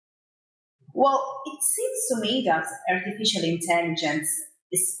Well, it seems to me that artificial intelligence,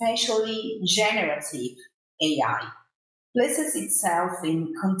 especially generative AI, places itself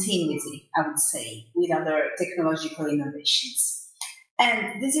in continuity, I would say, with other technological innovations.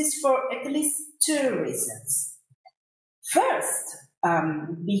 And this is for at least two reasons. First,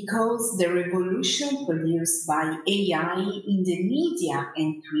 because the revolution produced by AI in the media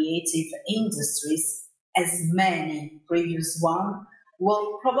and creative industries, as many previous ones,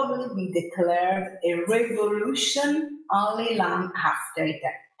 will probably be declared a revolution only long after it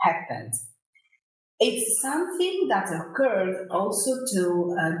happened. It's something that occurred also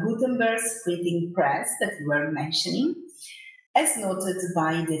to Gutenberg's printing press that you were mentioning, as noted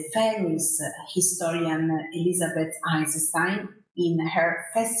by the famous historian Elizabeth Einstein in her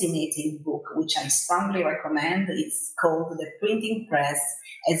fascinating book, which I strongly recommend. It's called The Printing Press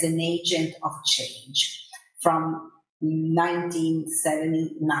as an Agent of Change from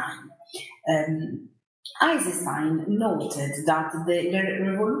 1979. Einstein noted that the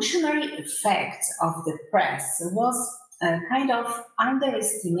revolutionary effect of the press was kind of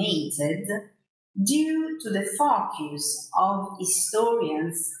underestimated due to the focus of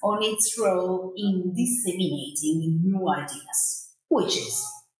historians on its role in disseminating new ideas, which is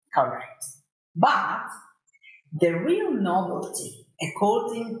correct. But the real novelty,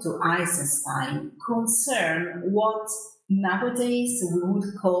 according to Einstein, concerned what nowadays we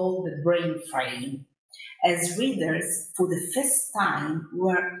would call the brain frame, as readers for the first time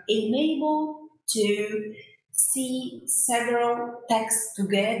were enabled to see several texts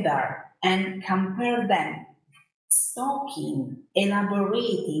together and compare them, stoking,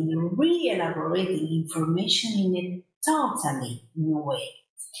 elaborating, re-elaborating information in a totally new way.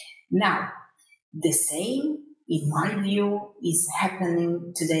 Now, the same, in my view, is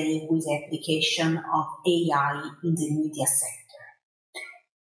happening today with the application of AI in the media sector.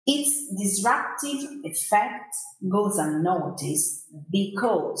 Its disruptive effect goes unnoticed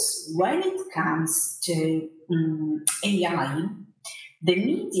because when it comes to AI, the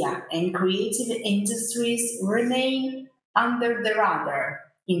media and creative industries remain under the radar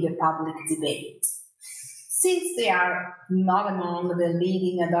in the public debate. Since they are not among the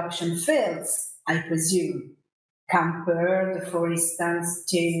leading adoption fields, I presume, compared, for instance,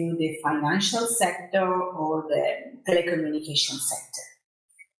 to the financial sector or the telecommunication sector.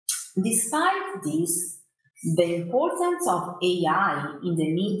 Despite this, the importance of AI in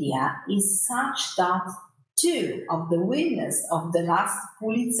the media is such that two of the winners of the last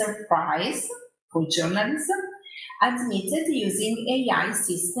Pulitzer Prize for journalism admitted using AI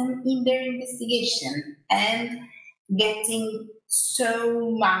system in their investigation and getting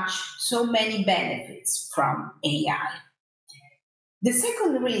so many benefits from AI. The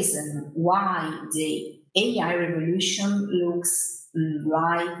second reason why the AI revolution looks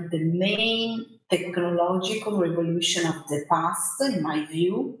like the main technological revolution of the past, in my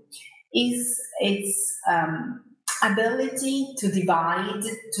view, is its ability to divide,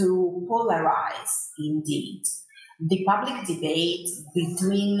 to polarize, indeed, the public debate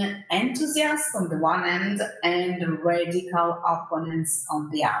between enthusiasts on the one hand and radical opponents on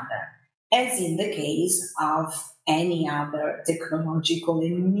the other, as in the case of any other technological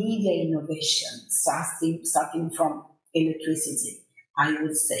and media innovation, starting from electricity, I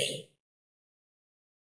would say.